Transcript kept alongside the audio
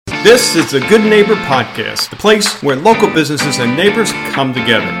This is the Good Neighbor Podcast, the place where local businesses and neighbors come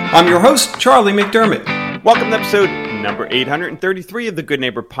together. I'm your host, Charlie McDermott. Welcome to episode number 833 of the Good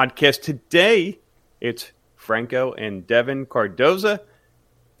Neighbor Podcast. Today, it's Franco and Devin Cardoza.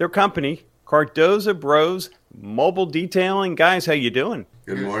 Their company, Cardoza Bros Mobile Detailing. Guys, how you doing?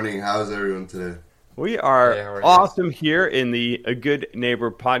 Good morning. How's everyone today? We are awesome here in the Good Neighbor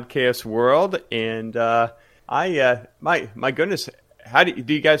Podcast world. And my goodness, how do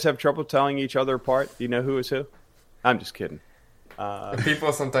you guys have trouble telling each other apart? Do you know who is who? I'm just kidding.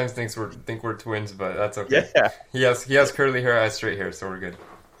 People sometimes think we're twins, but that's okay. Yeah. He has curly hair, I have straight hair, so we're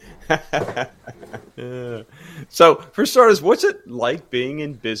Yeah. good. So, for starters, what's it like being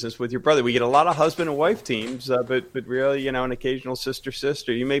in business with your brother? We get a lot of husband and wife teams, but really, an occasional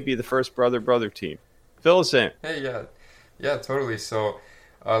sister. You may be the first brother team. Fill us in. Hey, yeah, totally. So,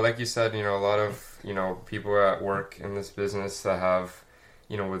 like you said, a lot of people at work in this business that have,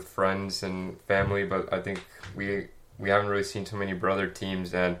 with friends and family, but I think we haven't really seen too many brother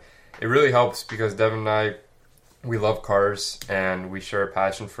teams, and it really helps because Devin and I, we love cars and we share a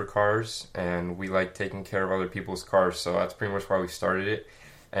passion for cars and we like taking care of other people's cars. So that's pretty much why we started it.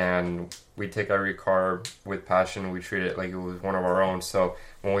 And we take every car with passion and we treat it like it was one of our own. So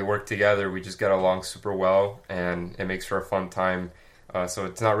when we work together, we just get along super well and it makes for a fun time. So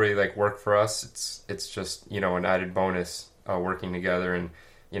it's not really like work for us. It's just, an added bonus working together and,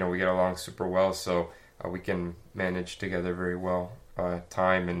 we get along super well. So we can manage together very well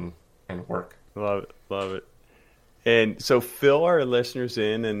time and work. Love it. And so fill our listeners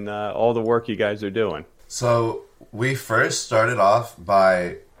in and all the work you guys are doing. So we first started off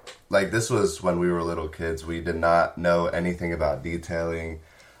by, this was when we were little kids. We did not know anything about detailing.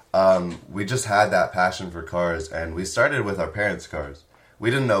 We just had that passion for cars, and we started with our parents' cars. We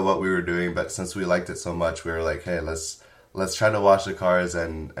didn't know what we were doing, but since we liked it so much, we were like, hey, let's try to wash the cars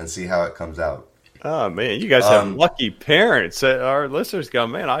and see how it comes out. Oh man, you guys have lucky parents. Our listeners go,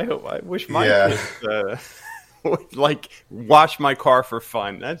 man, I wish my kids would wash my car for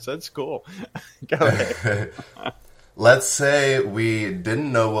fun. That's cool. Go ahead. Let's say we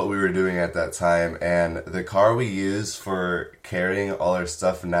didn't know what we were doing at that time, and the car we use for carrying all our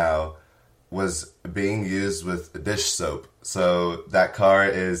stuff now was being used with dish soap. So that car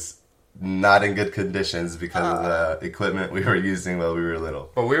is not in good conditions because of the equipment we were using while we were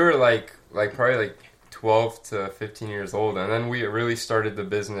little. But we were probably 12 to 15 years old, and then we really started the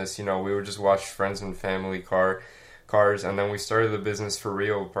business. We would just watch friends and family cars, and then we started the business for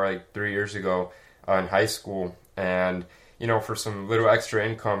real probably 3 years ago in high school, and for some little extra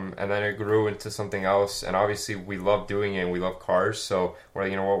income, and then it grew into something else. And obviously we love doing it and we love cars, so we're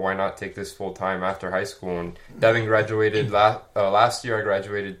like, what, why not take this full time after high school? And Devin graduated last year. I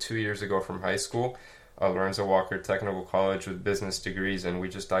graduated 2 years ago from high school, Lorenzo Walker Technical College, with business degrees, and we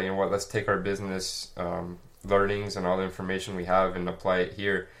just thought, let's take our business learnings and all the information we have and apply it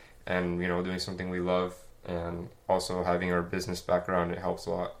here, and doing something we love, and also having our business background, it helps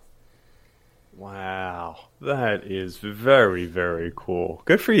a lot. Wow, that is very, very cool.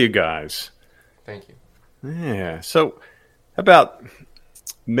 Good for you guys. Thank you. Yeah. So, about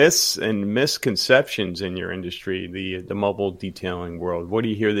myths and misconceptions in your industry, the mobile detailing world. What do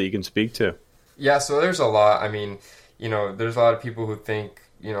you hear that you can speak to? Yeah, so there's a lot. I mean, there's a lot of people who think,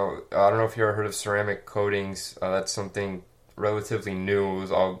 I don't know if you ever heard of ceramic coatings. That's something relatively new. It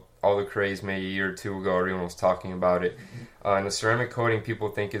was all the craze maybe a year or two ago. Everyone was talking about it. And the ceramic coating, people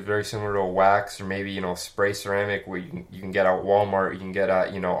think is very similar to a wax or maybe, spray ceramic where you can get at Walmart, you can get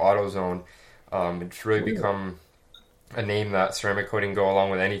at, AutoZone. It's really become a name that ceramic coating go along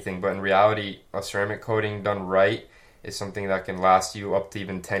with anything. But in reality, a ceramic coating done right is something that can last you up to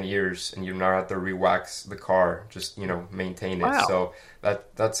even 10 years and you not have to re-wax the car, just, maintain it. Wow. So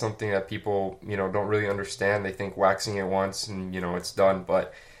that's something that people, don't really understand. They think waxing it once and, it's done,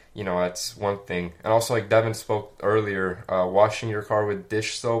 but, that's one thing. And also, like Devin spoke earlier, washing your car with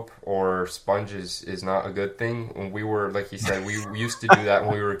dish soap or sponges is not a good thing. When we were, like he said, we used to do that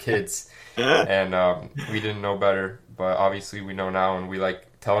when we were kids and we didn't know better, but obviously we know now, and we like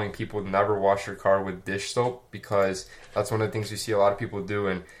telling people to never wash your car with dish soap because that's one of the things you see a lot of people do,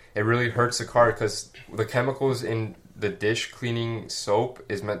 and it really hurts the car because the chemicals in the dish cleaning soap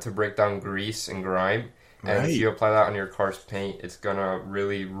is meant to break down grease and grime, and if you apply that on your car's paint, it's gonna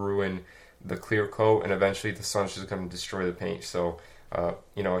really ruin the clear coat, and eventually the sun's just gonna destroy the paint. So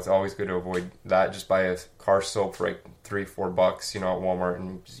it's always good to avoid that. Just buy a car soap for like $3-4 at Walmart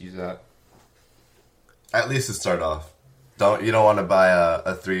and just use that. At least to start off. You don't want to buy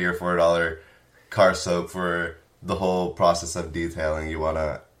a $3 or $4 car soap for the whole process of detailing. You want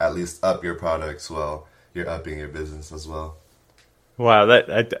to at least up your products while you're upping your business as well. Wow,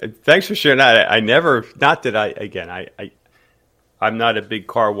 thanks for sharing that. I never, not that I'm not a big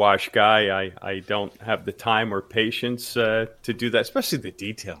car wash guy. I don't have the time or patience to do that, especially the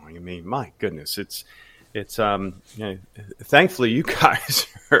detailing. I mean, my goodness, thankfully you guys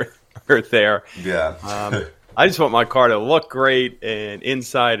are there. Yeah. I just want my car to look great and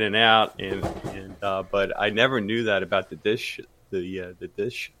inside and out, but I never knew that about the dish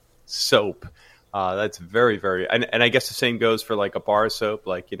soap. That's very, very, and I guess the same goes for like a bar soap.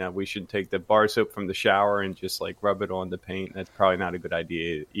 Like, we should take the bar soap from the shower and just like rub it on the paint. That's probably not a good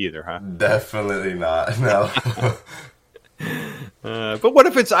idea either, huh? Definitely not. No. But what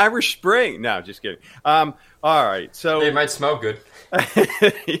if it's Irish Spring? No, just kidding. All right, so it might smell good.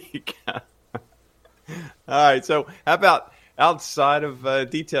 All right, so how about outside of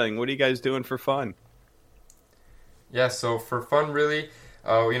detailing? What are you guys doing for fun? Yeah, so for fun, really,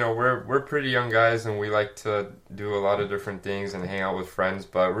 we're pretty young guys, and we like to do a lot of different things and hang out with friends.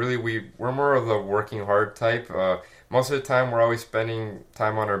 But really, we're more of the working hard type. Most of the time, we're always spending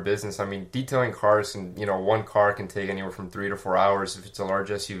time on our business. I mean, detailing cars, and one car can take anywhere from 3 to 4 hours. If it's a large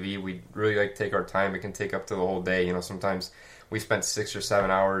SUV, we really like to take our time. It can take up to the whole day. Sometimes we spend 6 or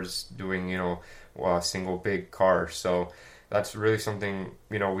 7 hours doing a single big car. So that's really something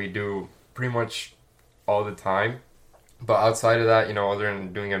we do pretty much all the time. But outside of that, other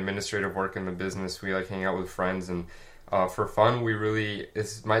than doing administrative work in the business, we like hanging out with friends. And for fun,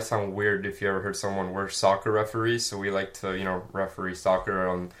 it might sound weird if you ever heard someone, we're soccer referees. So we like to, referee soccer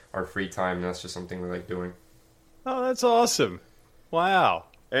on our free time. And that's just something we like doing. Oh, that's awesome. Wow.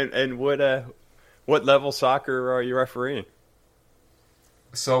 And what level soccer are you refereeing?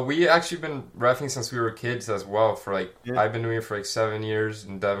 So we actually been reffing since we were kids as well. I've been doing it for like 7 years,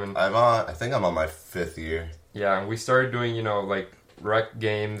 and Devin. I think I'm on my 5th year. Yeah, and we started doing, like rec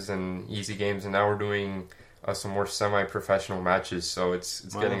games and easy games, and now we're doing some more semi-professional matches. So it's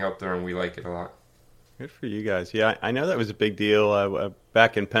getting up there, and we like it a lot. Good for you guys. Yeah, I know that was a big deal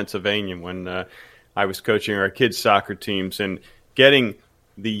back in Pennsylvania when I was coaching our kids' soccer teams, and getting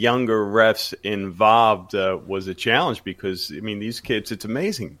the younger refs involved was a challenge because, I mean, these kids, it's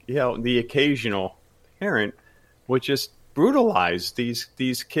amazing. The occasional parent would just brutalize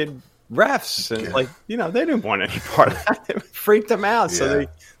these kid refs, and they didn't want any part of that. It freaked them out, so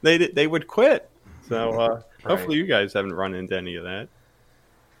they would quit. So right. Hopefully you guys haven't run into any of that.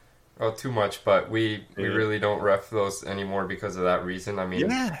 Well, too much, but we really don't ref those anymore because of that reason. I mean,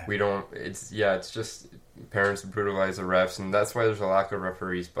 we don't. It's just parents brutalize the refs, and that's why there's a lack of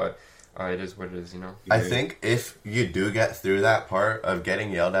referees. But it is what it is, I think if you do get through that part of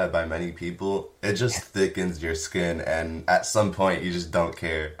getting yelled at by many people, it just thickens your skin, and at some point you just don't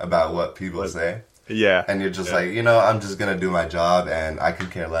care about what people say. Yeah. And you're just like, I'm just going to do my job, and I could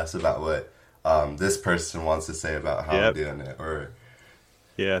care less about what this person wants to say about how I'm doing it.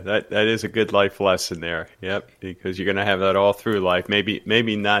 Yeah, that is a good life lesson there. Yep, because you're going to have that all through life.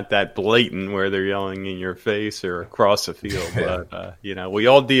 Maybe not that blatant where they're yelling in your face or across the field, but we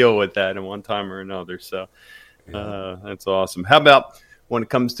all deal with that in one time or another. So that's awesome. How about when it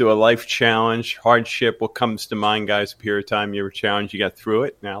comes to a life challenge, hardship? What comes to mind, guys? A period of time you were challenged, you got through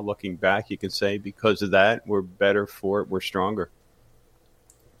it. Now looking back, you can say because of that, we're better for it. We're stronger.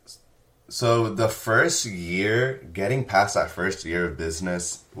 So the first year, getting past that first year of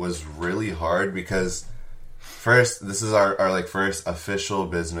business was really hard because first, this is our first official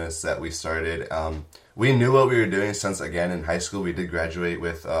business that we started. We knew what we were doing since, again, in high school. We did graduate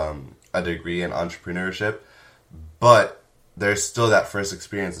with a degree in entrepreneurship, but there's still that first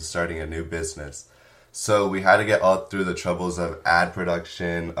experience of starting a new business. So we had to get all through the troubles of ad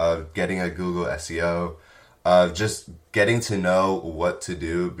production, of getting a Google SEO, of just getting to know what to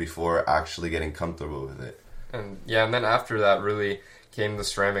do before actually getting comfortable with it. And then after that really came the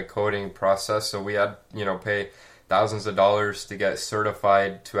ceramic coating process. So we had, pay thousands of dollars to get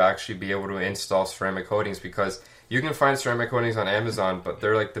certified to actually be able to install ceramic coatings, because you can find ceramic coatings on Amazon, but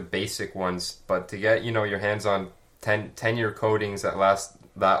they're like the basic ones. But to get, your hands on 10-year coatings that last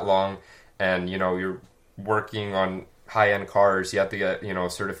that long, and, you're working on high-end cars, you have to get,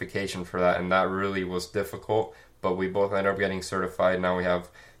 certification for that, and that really was difficult, but we both ended up getting certified. Now we have,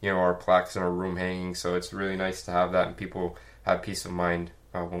 our plaques in our room hanging, so it's really nice to have that, and people have peace of mind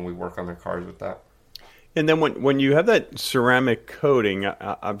when we work on their cars with that. And then when you have that ceramic coating,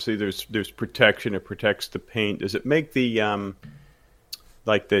 obviously there's protection. It protects the paint. Does it make the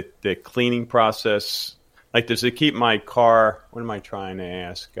the cleaning process, does it keep my car, what am I trying to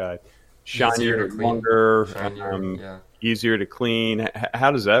ask, shinier, longer, easier to clean?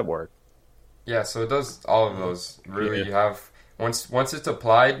 How does that work? Yeah, so it does all of those. Really, you have, once it's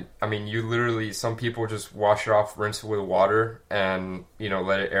applied, I mean, you literally, some people just wash it off, rinse it with water, and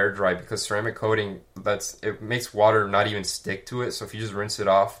let it air dry, because ceramic coating, it makes water not even stick to it. So if you just rinse it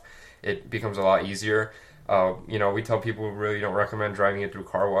off, it becomes a lot easier. We tell people we really don't recommend driving it through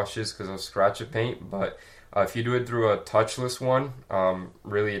car washes because it'll scratch the paint, but if you do it through a touchless one,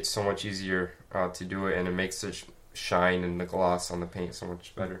 really it's so much easier to do it, and it makes the shine and the gloss on the paint so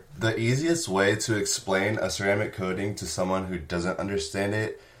much better. The easiest way to explain a ceramic coating to someone who doesn't understand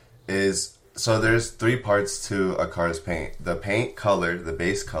it is, so there's 3 parts to a car's paint. The paint color, the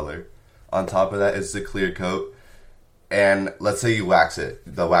base color. On top of that is the clear coat. And let's say you wax it.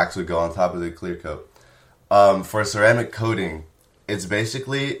 The wax would go on top of the clear coat. For ceramic coating, it's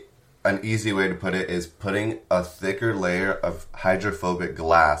basically, an easy way to put it is putting a thicker layer of hydrophobic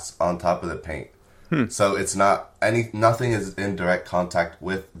glass on top of the paint. So it's nothing is in direct contact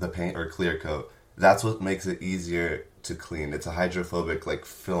with the paint or clear coat. That's what makes it easier to clean. It's a hydrophobic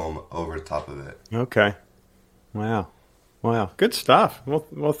film over top of it. Okay. Wow. Good stuff.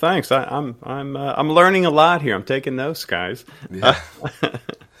 Well, thanks. I'm learning a lot here. I'm taking notes, guys. Yeah.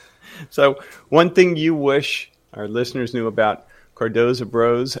 So, one thing you wish our listeners knew about Cardozo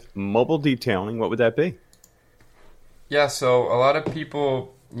Bros Mobile Detailing, what would that be? Yeah, so a lot of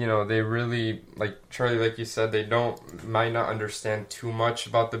people, they really, like Charlie, like you said, they might not understand too much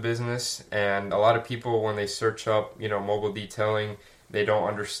about the business. And a lot of people, when they search up, mobile detailing, they don't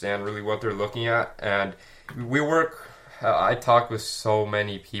understand really what they're looking at. And I talk with so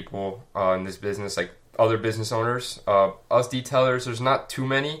many people in this business, like other business owners. Us detailers, there's not too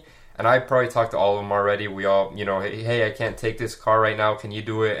many. And I probably talked to all of them already. We all, hey, I can't take this car right now. Can you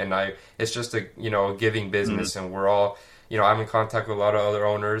do it? And it's just a giving business. Mm-hmm. And we're all, I'm in contact with a lot of other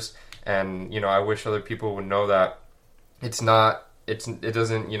owners. And, I wish other people would know that it doesn't,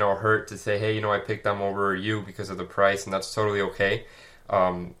 hurt to say, hey, I picked them over you because of the price. And that's totally okay.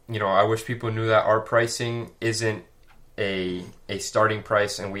 I wish people knew that our pricing isn't a starting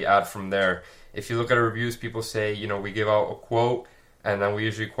price and we add from there. If you look at our reviews, people say, we give out a quote, and then we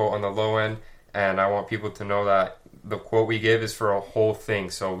usually quote on the low end, and I want people to know that the quote we give is for a whole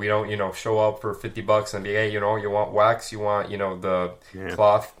thing. So we don't, show up for $50 and be, hey, you want wax, you want, the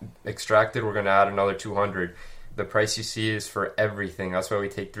cloth extracted, we're going to add another $200. The price you see is for everything. That's why we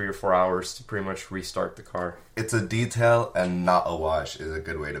take 3 or 4 hours to pretty much restart the car. It's a detail and not a wash is a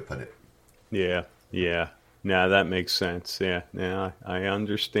good way to put it. Yeah. No, that makes sense. Yeah, I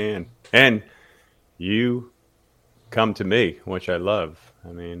understand. And you come to me, which I love.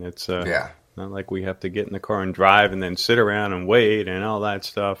 I mean, it's not like we have to get in the car and drive and then sit around and wait and all that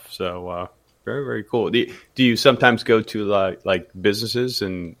stuff. So very, very cool. Do you sometimes go to like businesses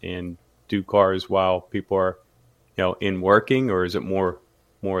and do cars while people are in working, or is it more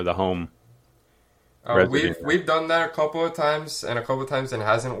of the home? We've done that a couple of times, and a couple of times it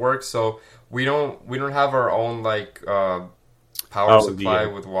hasn't worked. So we don't have our own power supply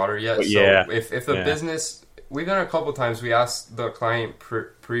with water yet. If the business, we've done it a couple of times. We asked the client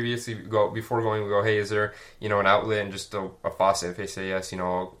previously before going. We go, hey, is there an outlet and just a faucet? If they say yes,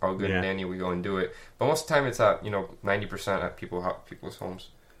 all good and dandy, we go and do it. But most of the time, it's at 90% at people's homes.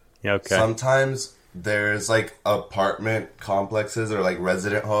 Yeah, okay. Sometimes there's apartment complexes or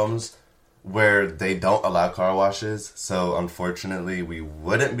resident homes where they don't allow car washes, so unfortunately we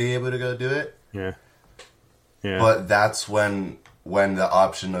wouldn't be able to go do it. Yeah. But that's when the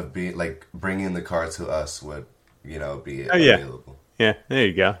option of bringing the car to us would be available. Yeah, there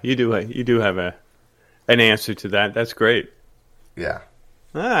you go. You do have an answer to that. That's great. Yeah.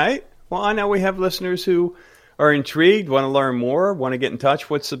 All right. Well, I know we have listeners who are intrigued, want to learn more, want to get in touch.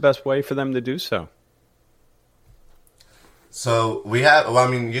 What's the best way for them to do so? So we have,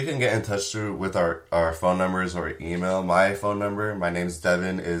 you can get in touch with our phone numbers or email. My phone number, my name's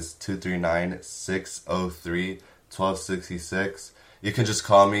Devin, is 239-603-1266. You can just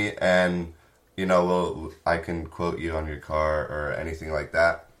call me and, I can quote you on your car or anything like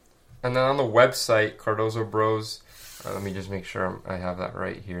that. And then on the website, Cardozo Bros, let me just make sure I have that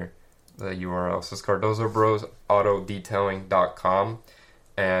right here, the URL. So it's CardozobroAutoDetailing.com.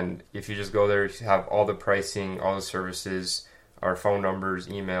 And if you just go there, you have all the pricing, all the services, our phone numbers,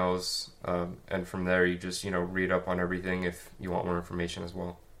 emails, and from there you just, read up on everything if you want more information as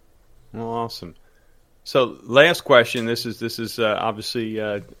well. Well, awesome. So last question, this is obviously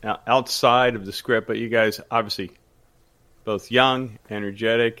outside of the script, but you guys obviously both young,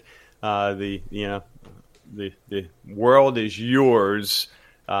 energetic, the world is yours.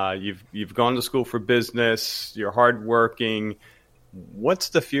 You've gone to school for business, you're hardworking. What's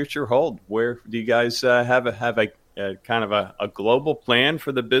the future hold? Where do you guys have a kind of a global plan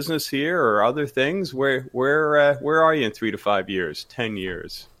for the business here, or other things? Where are you in 3 to 5 years, 10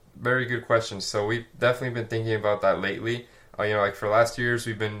 years? Very good question. So we've definitely been thinking about that lately. Like for the last 2 years,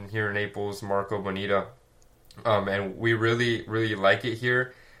 we've been here in Naples, Marco Bonita, and we really, really like it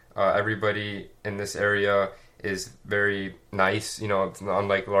here. Everybody in this area is very nice. It's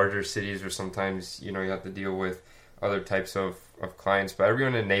unlike larger cities where sometimes, you have to deal with other types of clients, but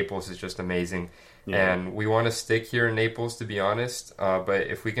everyone in Naples is just amazing. Yeah. And we want to stick here in Naples, to be honest, but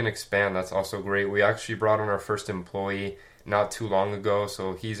if we can expand, that's also great. We actually brought on our first employee not too long ago,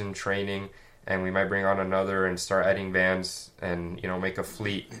 so he's in training, and we might bring on another and start adding vans and, make a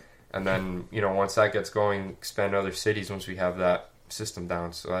fleet. And then, once that gets going, expand other cities once we have that system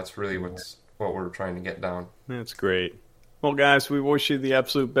down. So that's really what we're trying to get down. That's great. Well, guys, we wish you the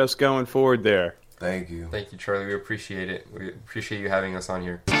absolute best going forward there. Thank you. Thank you, Charlie. We appreciate it. We appreciate you having us on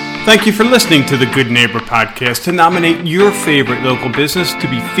here. Thank you for listening to the Good Neighbor Podcast. To nominate your favorite local business to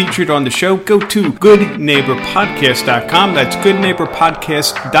be featured on the show, go to goodneighborpodcast.com. That's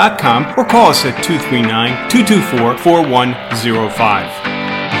goodneighborpodcast.com, or call us at 239-224-4105.